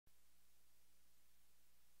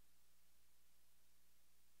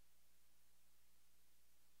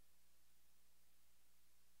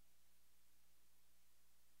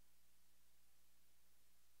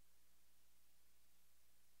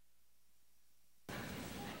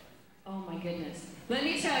goodness. Let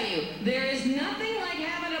me tell you, there is nothing like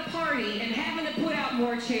having a party and having to put out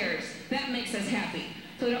more chairs. That makes us happy.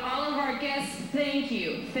 So to all of our guests, thank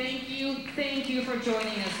you, thank you, thank you for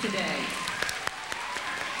joining us today.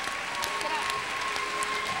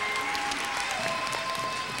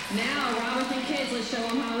 Now, Robinson kids, let's show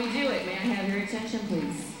them how we do it. May I have your attention,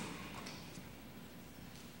 please?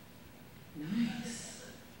 Nice.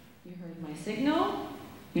 You heard my signal,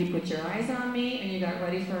 you put your eyes on me, and you got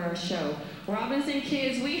ready for our show. Robinson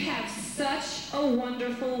kids, we have such a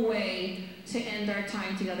wonderful way to end our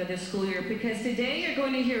time together this school year, because today you're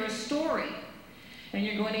going to hear a story. And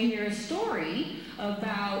you're going to hear a story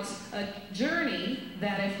about a journey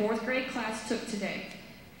that a 4th grade class took today.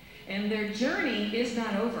 And their journey is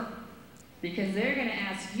not over, because they're going to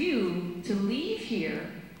ask you to leave here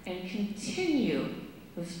and continue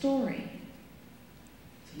the story.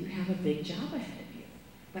 So you have a big job ahead of you.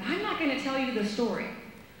 But I'm not going to tell you the story.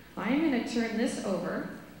 I'm going to turn this over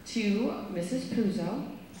to Mrs. Puzzo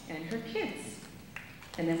and her kids.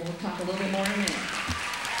 And then we'll talk a little bit more in a minute.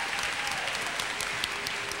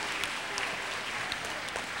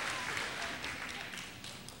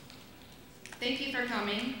 Thank you for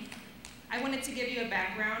coming. I wanted to give you a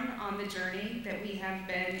background on the journey that we have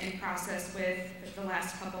been in process with the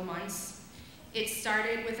last couple months. It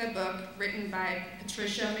started with a book written by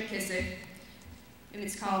Patricia McKissick, and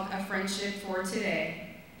it's called A Friendship for Today.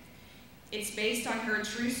 It's based on her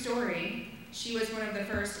true story. She was one of the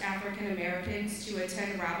first African Americans to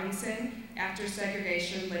attend Robinson after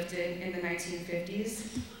segregation lifted in the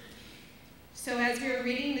 1950s. So as we were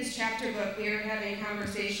reading this chapter book, we were having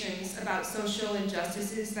conversations about social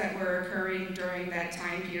injustices that were occurring during that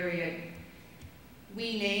time period.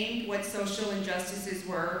 We named what social injustices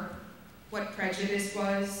were, what prejudice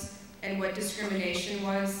was, and what discrimination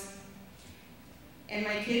was. And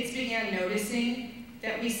my kids began noticing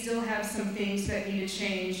that we still have some things that need to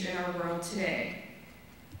change in our world today.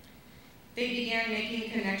 They began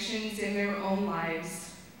making connections in their own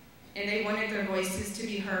lives, and they wanted their voices to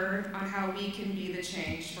be heard on how we can be the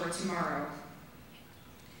change for tomorrow.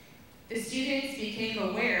 The students became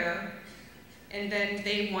aware, and then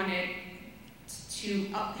they wanted to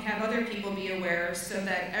have other people be aware so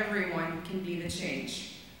that everyone can be the change.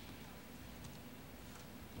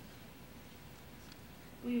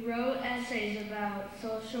 We wrote essays about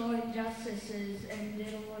social injustices and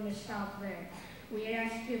didn't want to stop there. We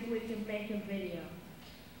asked if we could make a video.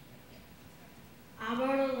 I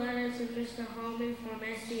wrote a letter to Mr. Holman from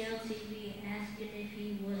SDL-TV asking if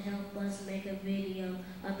he would help us make a video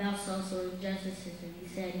about social injustices, and he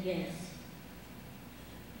said yes.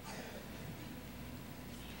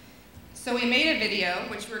 So we made a video,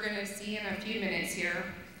 which we're going to see in a few minutes here,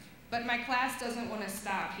 but my class doesn't want to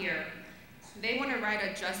stop here. They want to write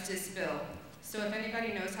a justice bill. So if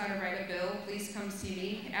anybody knows how to write a bill, please come see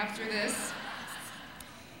me after this.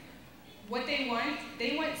 What they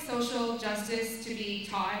want social justice to be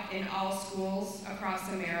taught in all schools across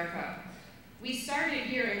America. We started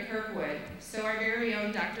here in Kirkwood, so our very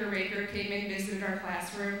own Dr. Raker came and visited our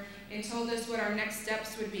classroom and told us what our next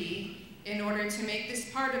steps would be in order to make this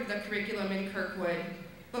part of the curriculum in Kirkwood.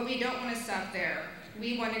 But we don't want to stop there.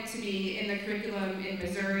 We want it to be in the curriculum in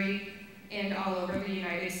Missouri and all over the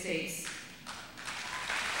United States.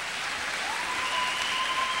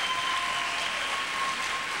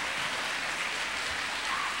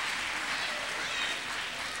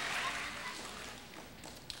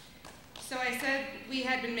 So I said we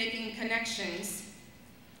had been making connections,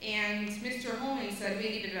 and Mr. Holman said we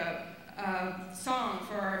needed a song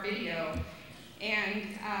for our video, and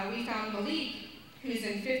we found Malik, who's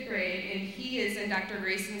in 5th grade, and he is in Dr.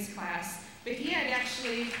 Grayson's class, but he had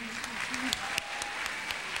actually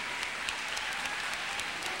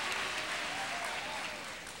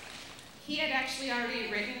already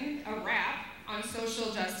written a rap on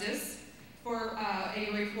social justice for a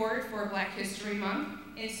report for Black History Month.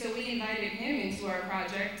 And so we invited him into our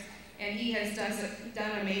project, and he has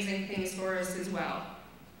done amazing things for us as well.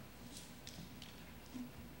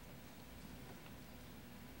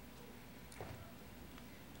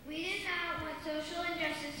 We did not want social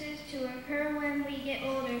injustices to occur when we get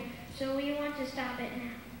older, so we want to stop it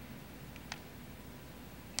now.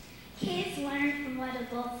 Kids learn from what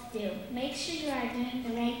adults do. Make sure you are doing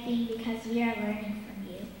the right thing because we are learning from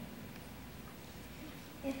you.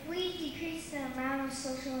 If we decrease the amount of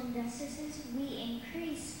social injustices, we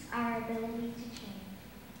increase our ability to change.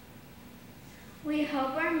 We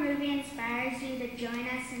hope our movie inspires you to join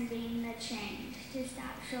us in being the change to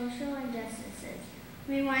stop social injustices.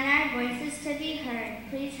 We want our voices to be heard.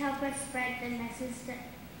 Please help us spread the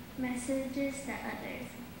messages to others.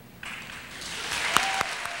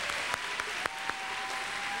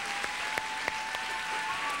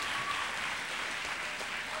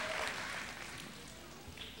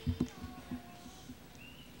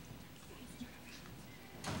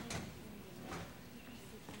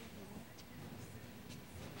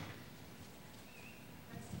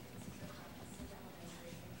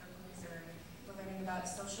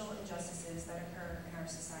 social injustices that occur in our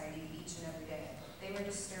society each and every day. They were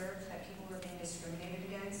disturbed that people were being discriminated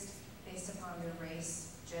against based upon their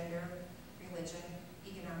race, gender, religion,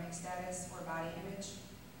 economic status, or body image.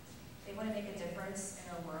 They want to make a difference in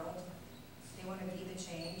our world. They want to be the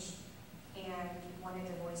change, and wanted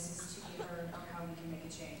their voices to be heard on how we can make a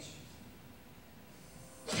change.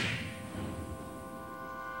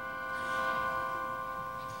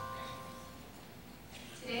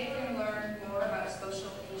 Today we're going to learn more about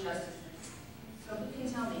social injustices. So who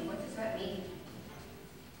can tell me, what does that mean?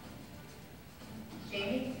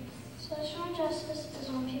 Jamie? Social injustice is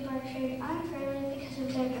when people are treated unfairly because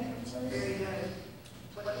of their differences. Very good.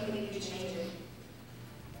 What do you need to change it?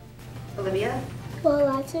 Olivia? Well,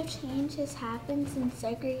 lots of change has happened since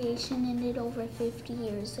segregation ended over 50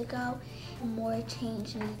 years ago. More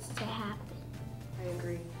change needs to happen. I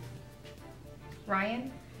agree.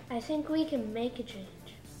 Ryan? I think we can make a change.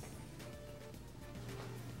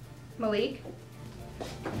 Malik?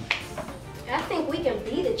 I think we can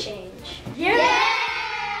be the change. Yeah!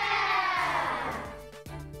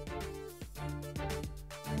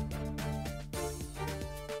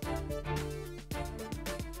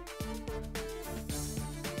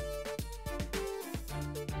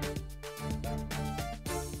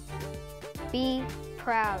 Be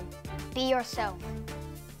proud. Be yourself.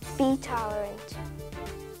 Be tolerant.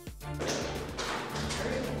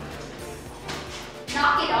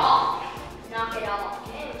 Knock it off. Knock it off.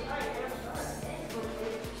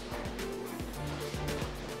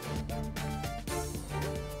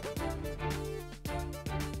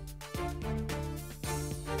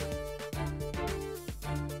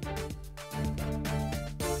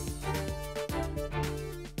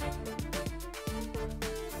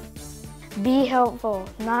 Be helpful,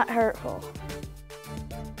 not hurtful.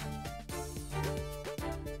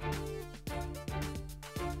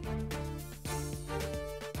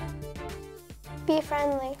 Be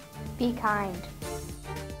friendly. Be kind.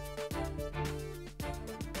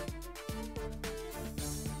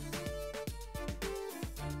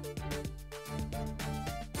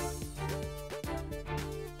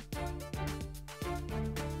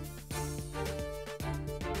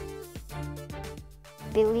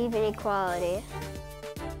 Believe in equality.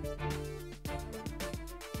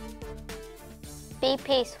 Be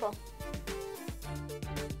peaceful.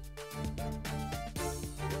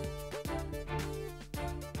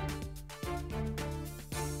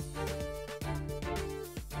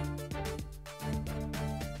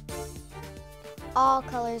 All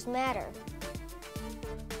colors matter.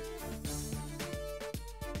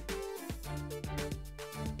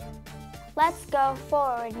 Let's go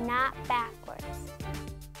forward, not backwards.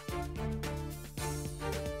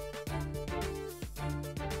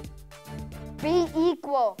 Be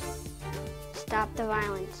equal. Stop the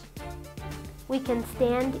violence. We can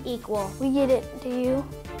stand equal. We get it, do you?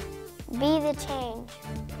 Be the change.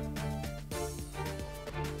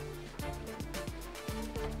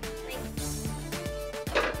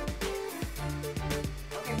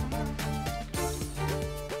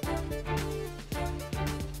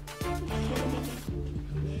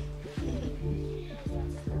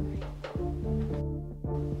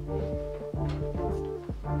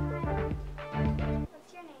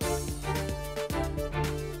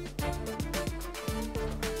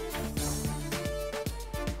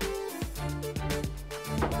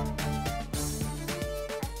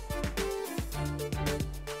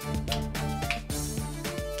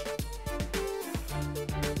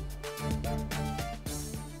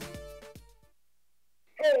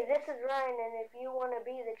 Hey, this is Ryan, and if you want to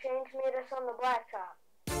be the change, meet us on the blacktop.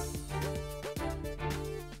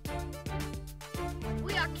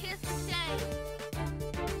 We are Kiss the Change.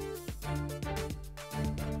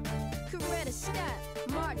 Coretta Scott,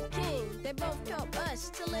 Martin King, they both help us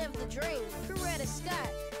to live the dream. Coretta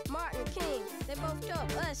Scott, Martin King, they both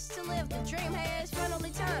help us to live the dream. Hey, it's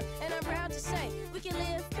finally time, and I'm proud to say we can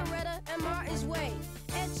live Coretta and Martin's way.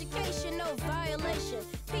 Education, no violation.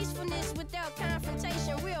 Peacefulness without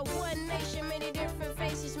confrontation. We are one nation, many different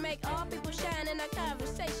faces make all people shine in our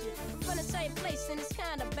conversation. We're from the same place and it's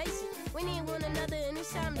kinda basic. We need one another and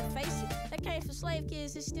it's time to face it. That came from slave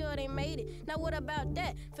kids and still they made it. Now what about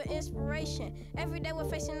that for inspiration? Every day we're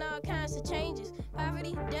facing all kinds of changes.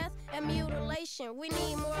 Poverty, death, and mutilation. We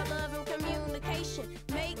need more love and communication.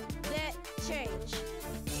 Make that change.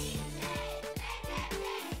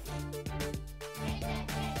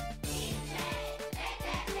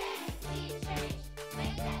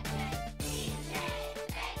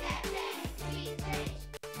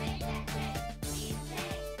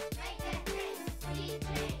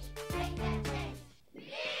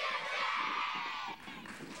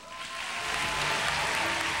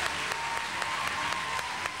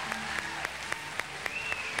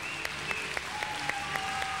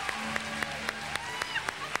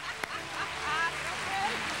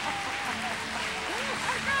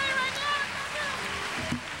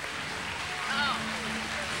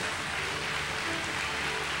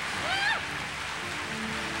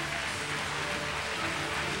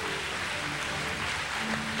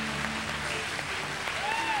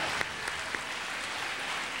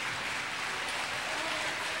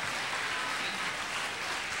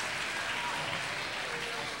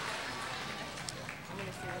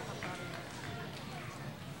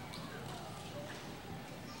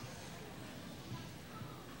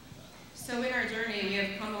 So in our journey, we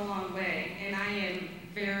have come a long way, and I am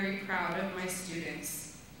very proud of my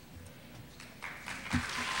students.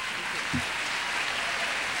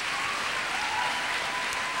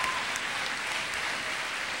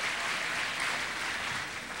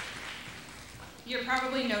 You're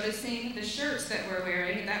probably noticing the shirts that we're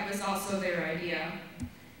wearing. That was also their idea.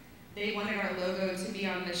 They wanted our logo to be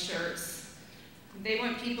on the shirts. They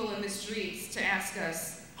want people in the streets to ask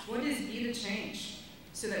us, what is Be the Change?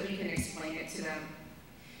 So that we can explain it to them.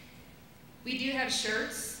 We do have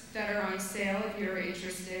shirts that are on sale if you're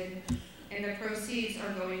interested, and the proceeds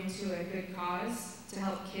are going to a good cause to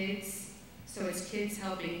help kids, so it's kids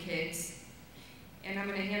helping kids. And I'm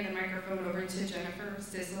going to hand the microphone over to Jennifer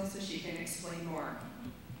Stissel so she can explain more.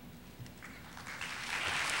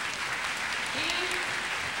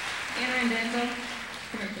 Anna and Denzel,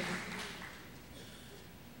 come here, please.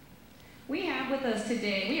 We have with us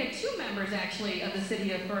today, we have two members actually of the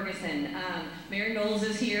city of Ferguson. Mayor Knowles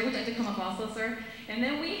is here, would you like to come up also, sir? And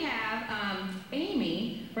then we have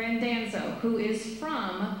Amy Brandanzo, who is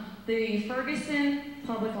from the Ferguson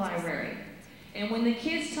Public Library. And when the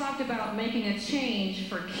kids talked about making a change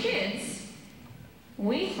for kids,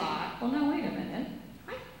 we thought, well, no, wait a minute.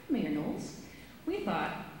 Hi, Mayor Knowles. We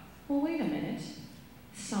thought, well, wait a minute.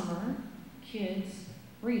 Summer, kids,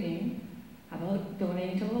 reading, how about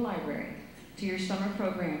donating to the library, to your summer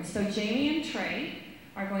program? So Jamie and Trey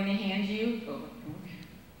are going to hand you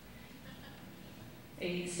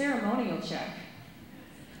a ceremonial check.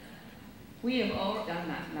 We have all done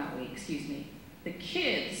that, not we, excuse me. The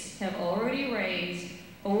kids have already raised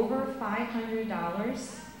over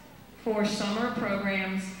 $500 for summer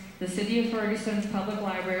programs, the City of Ferguson's Public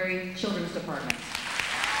Library Children's Department.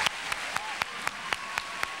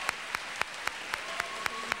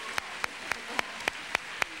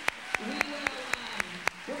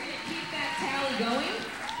 We're going to keep that tally going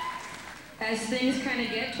as things kind of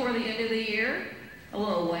get toward the end of the year, a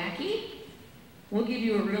little wacky. We'll give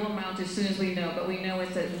you a real amount as soon as we know, but we know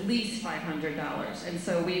it's at least $500. And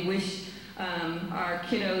so we wish our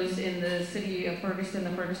kiddos in the city of Ferguson, the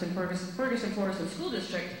Ferguson School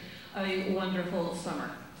District, a wonderful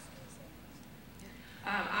summer.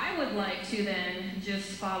 I would like to then just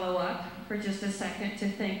follow up for just a second to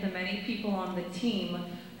thank the many people on the team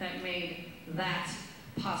that made that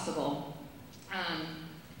possible.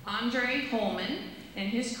 Andre Holman and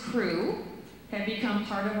his crew have become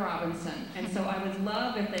part of Robinson. And so I would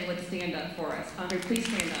love if they would stand up for us. Andre, please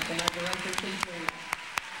stand up, and our director, please stand up.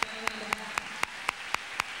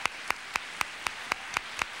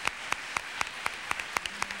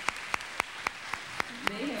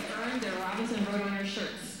 They have earned their Robinson Roadrunner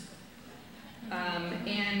shirts.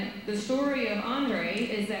 And the story of Andre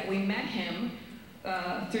is that we met him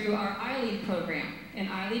through our iLead program. And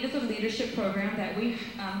iLead is a leadership program that we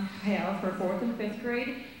have for 4th and 5th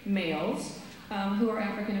grade males who are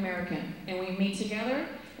African American. And we meet together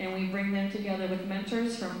and we bring them together with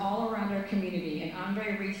mentors from all around our community. And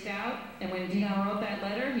Andre reached out, and when Dion wrote that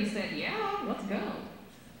letter, he said, yeah, let's go.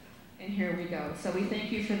 And here we go. So we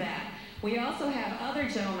thank you for that. We also have other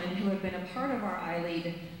gentlemen who have been a part of our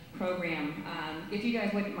iLead program. If you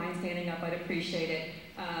guys wouldn't mind standing up, I'd appreciate it.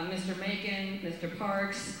 Mr. Macon, Mr.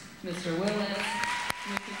 Parks, Mr. Willis,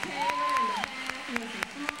 Mr. Taylor in the back, Mr.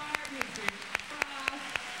 Smart, Mr. Frost.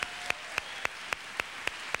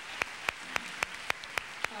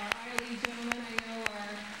 Our iLead gentlemen, I know,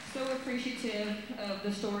 are so appreciative of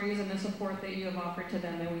the stories and the support that you have offered to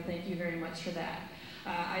them, and we thank you very much for that.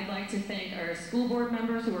 I'd like to thank our school board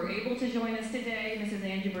members who were able to join us today. Mrs.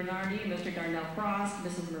 Angie Bernardi, Mr. Darnell Frost,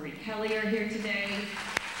 Mrs. Marie Kelly are here today.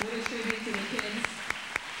 What a tribute to the kids.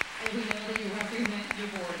 And we know that you represent your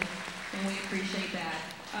board, and we appreciate that.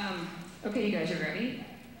 Okay, you guys are ready?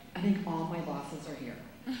 I think all my bosses are here.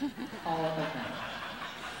 All of them.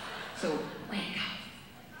 So, wake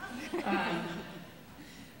up.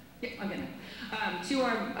 Yeah, I'm gonna. Two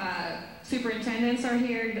our superintendents are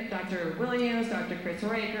here, Dr. Williams, Dr. Chris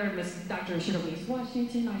Raker, Dr. Shirley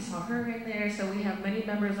Washington, I saw her in there. So we have many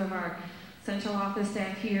members of our central office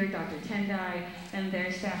staff here, Dr. Tendai, and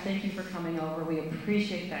their staff. Thank you for coming over. We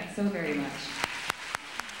appreciate that so very much.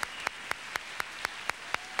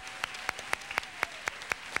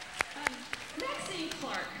 Maxine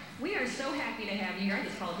Clark, we are so happy to have you here. I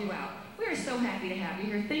just called you out. We are so happy to have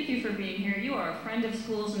you here. Thank you for being here. You are a friend of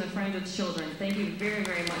schools and a friend of children. Thank you very,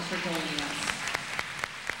 very much for joining us.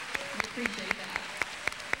 We appreciate that.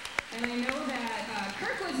 And I know that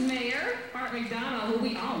Kirkwood's mayor, Art McDonald, who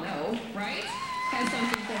we all know, right, has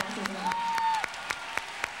something for us as well.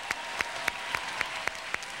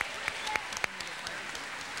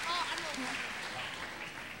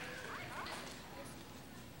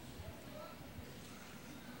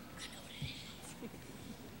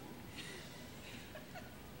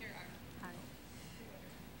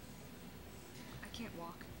 can't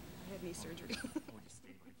walk. I had knee surgery. Oh, just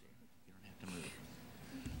stay right there. You don't have to move.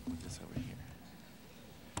 Put this over here.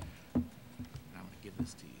 And I'm going to give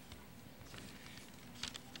this to you.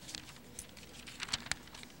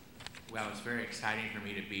 Well, it's very exciting for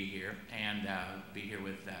me to be here and be here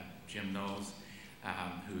with Jim Knowles,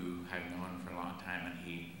 who I've known for a long time, and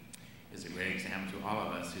he is a great example to all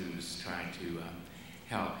of us who's tried to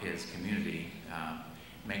help his community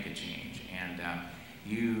make a change. And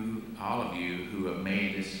you, all of you who have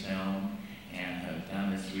made this film and have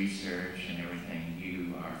done this research and everything,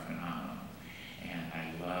 you are phenomenal. And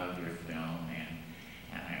I love your film, and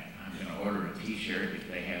I'm going to order a t-shirt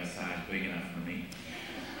if they have a size big enough for me.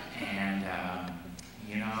 And,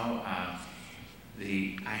 you know, I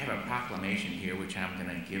have a proclamation here which I'm going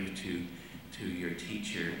to give to your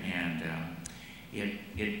teacher, and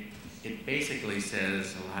it basically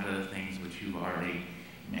says a lot of the things which you've already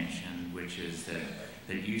mentioned, which is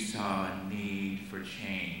that you saw a need for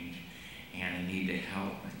change and a need to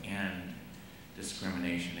help end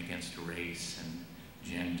discrimination against race and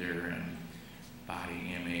gender and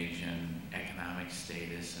body image and economic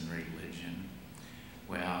status and religion.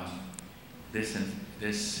 Well,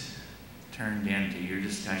 this turned into your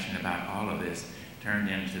discussion about all of this, turned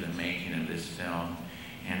into the making of this film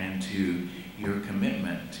and into your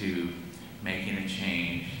commitment to making a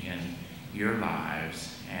change in your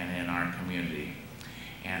lives and in our community.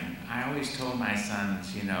 And I always told my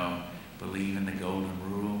sons, you know, believe in the golden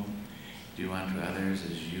rule, do unto others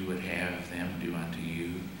as you would have them do unto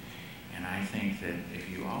you. And I think that if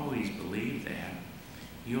you always believe that,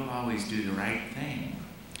 you'll always do the right thing.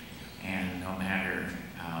 And no matter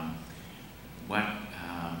what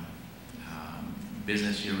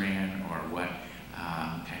business you're in or what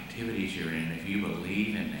activities you're in, if you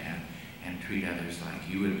believe in that and treat others like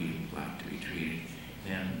you would like to be treated,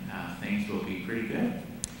 then things will be pretty good.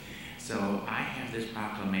 So I have this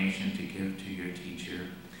proclamation to give to your teacher,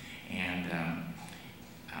 and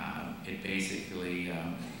it basically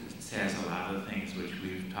says a lot of the things which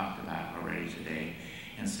we've talked about already today.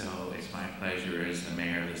 And so it's my pleasure as the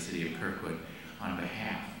mayor of the city of Kirkwood, on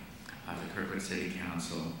behalf of the Kirkwood City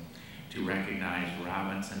Council, to recognize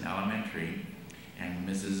Robinson Elementary and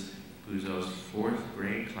Mrs. Puzzo's 4th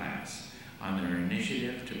grade class on their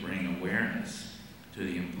initiative to bring awareness to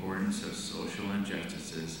the importance of social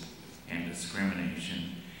injustices and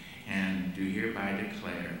discrimination, and do hereby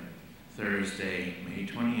declare Thursday, May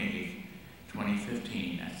 28th,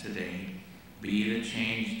 2015, that's today, be the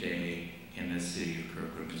Change Day in the city of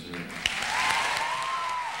Kirkwood, Missouri.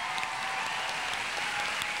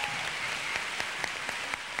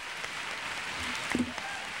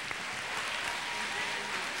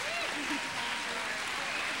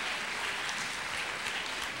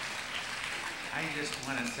 I just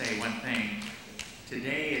want to say one thing.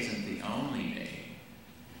 Today isn't the only day.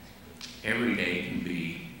 Every day can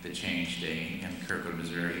be the Change Day in Kirkwood,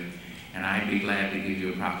 Missouri, and I'd be glad to give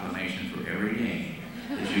you a proclamation for every day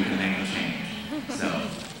that you can make a change. So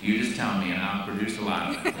you just tell me and I'll produce a lot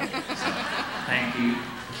of it. So thank you.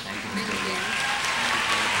 Thank you, Mr. Lee.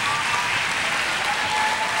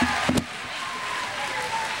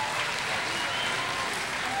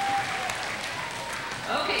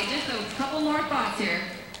 Okay, just a couple more thoughts here.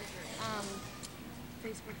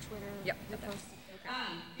 Facebook, Twitter. Yep.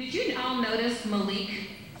 Did you all notice Malik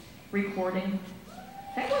recording?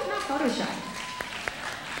 That was not Photoshop.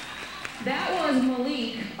 That was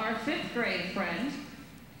Malik, our 5th grade friend,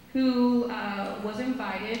 who was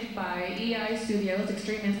invited by EI Studios,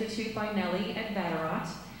 Extreme Institute by Nellie at Vatterott.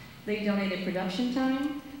 They donated production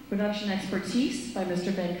time, production expertise by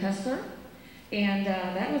Mr. Ben Kessler, and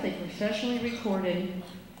that was a professionally recorded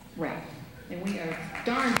rap. And we are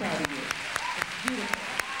darn proud of you. It's beautiful.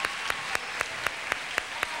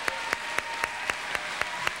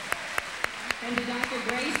 And to Dr.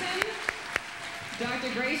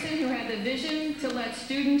 Grayson, who had the vision to let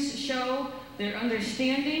students show their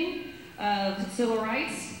understanding of civil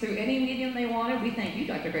rights through any medium they wanted, we thank you,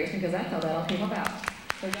 Dr. Grayson, because that's how that all came about.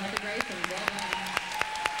 So Dr. Grayson, well done.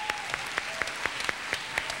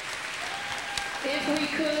 If we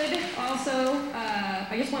could also,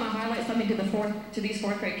 I just want to highlight something to these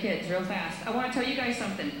 4th grade kids real fast. I want to tell you guys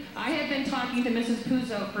something. I have been talking to Mrs.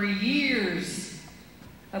 Puzzo for years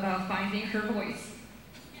about finding her voice.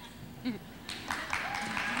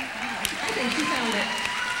 I think she found it.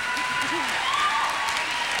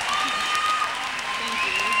 Thank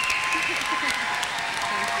you.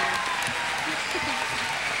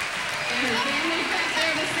 And her family's back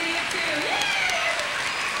there to see it too.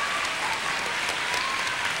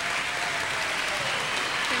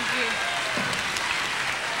 Thank you.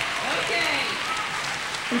 Okay.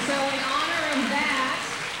 And so in honor of that,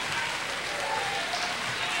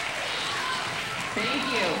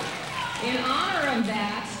 In honor of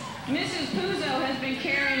that, Mrs. Puzzo has been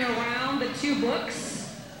carrying around the 2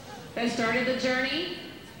 books that started the journey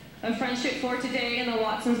of Friendship for Today and the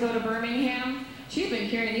Watsons Go to Birmingham. She's been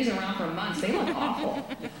carrying these around for months. They look awful.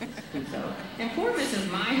 And poor Mrs.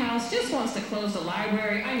 Myhouse just wants to close the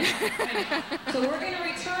library. I know. So we're going to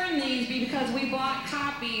return these because we bought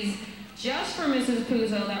copies just for Mrs.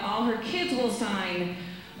 Puzzo that all her kids will sign,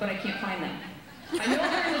 but I can't find them. I know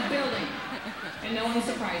they're in the building, and no one's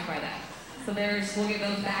surprised by that. So we'll give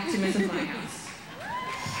those back to Mrs. Myhouse.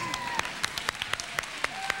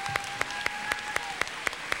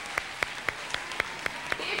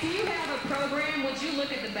 If you have a program, would you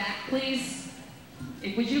look at the back, please?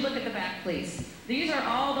 Would you look at the back, please? These are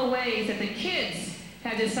all the ways that the kids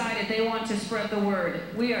have decided they want to spread the word.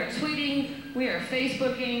 We are tweeting, we are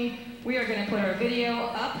Facebooking, we are going to put our video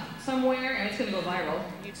up somewhere, and it's going to go viral.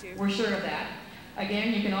 YouTube. We're sure of that.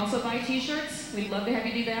 Again, you can also buy t-shirts. We'd love to have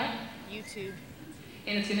you do that. YouTube.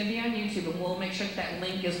 And it's going to be on YouTube, and we'll make sure that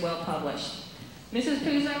link is well published. Mrs.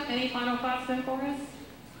 Puzzo, any final thoughts then for us?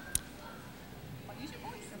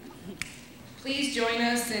 Please join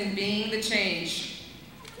us in being the change.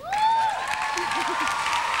 The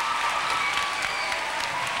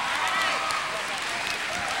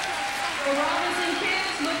Robinson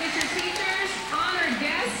kids, look at your teachers, honored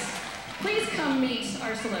guests. Please come meet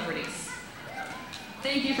our celebrities.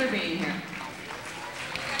 Thank you for being here.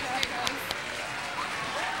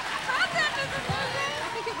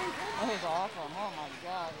 That was awesome. Oh my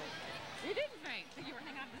God. You didn't faint. You were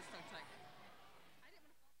hanging on this so tight.